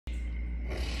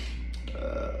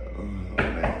Oh,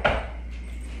 man.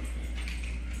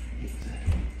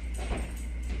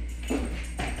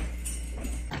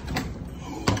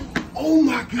 Oh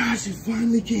my gosh, it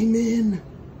finally came in.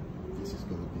 This is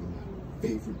gonna be my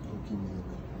favorite Pokemon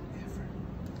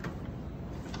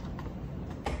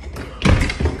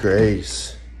ever.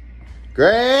 Grace.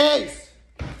 Grace!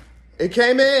 It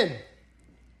came in.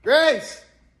 Grace!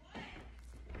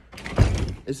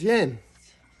 It's in.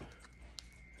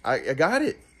 I got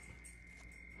it.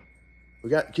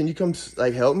 Can you come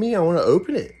like help me? I want to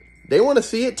open it. They want to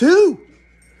see it too.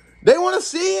 They want to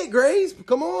see it, Grace.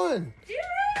 Come on.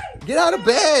 Get out of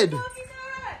bed.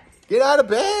 Get out of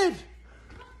bed.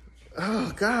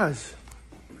 Oh, gosh.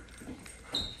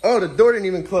 Oh, the door didn't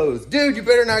even close. Dude, you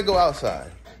better not go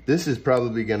outside. This is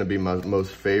probably going to be my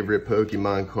most favorite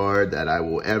Pokemon card that I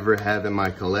will ever have in my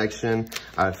collection.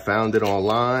 I found it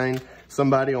online.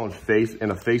 Somebody on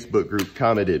in a Facebook group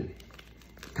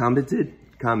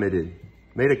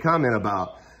made a comment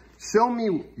about, show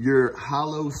me your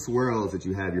Holo Swirls that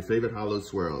you have, your favorite Holo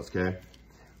Swirls, okay?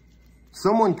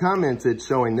 Someone commented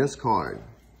showing this card.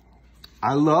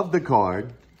 I love the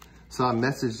card, so I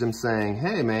messaged him saying,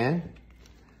 hey man,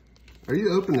 are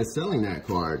you open to selling that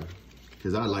card?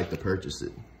 Because I'd like to purchase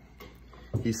it.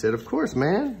 He said, of course,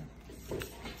 man.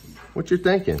 What you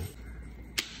thinking?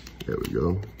 There we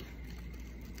go.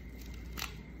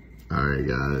 All right,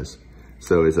 guys.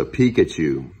 So it's a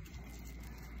Pikachu.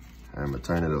 I'm gonna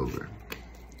turn it over.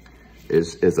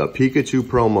 It's a Pikachu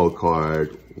promo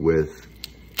card with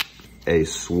a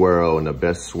swirl, and the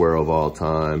best swirl of all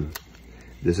time.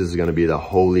 This is gonna be the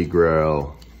holy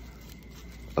grail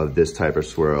of this type of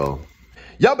swirl.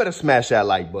 Y'all better smash that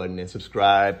like button and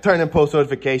subscribe. Turn them post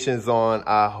notifications on.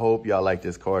 I hope y'all like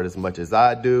this card as much as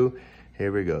I do.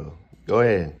 Here we go. Go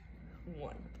ahead.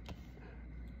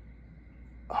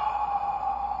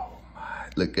 Oh my,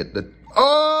 look at the,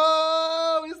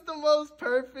 oh, it's the most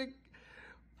perfect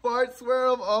fart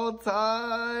swirl of all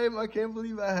time. I can't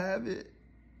believe I have it.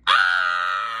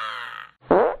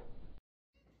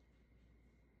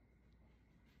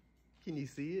 Can you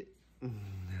see it?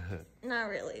 Not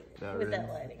really. Not with really?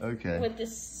 that lighting. Okay. With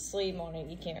this sleeve on it,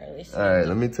 you can't really see. All right,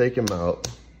 let me take him out.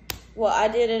 Well, I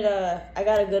did it, I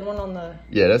got a good one on the...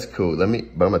 Yeah, that's cool. But I'm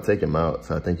gonna take him out,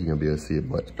 so I think you're gonna be able to see it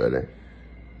much better.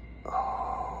 Oh.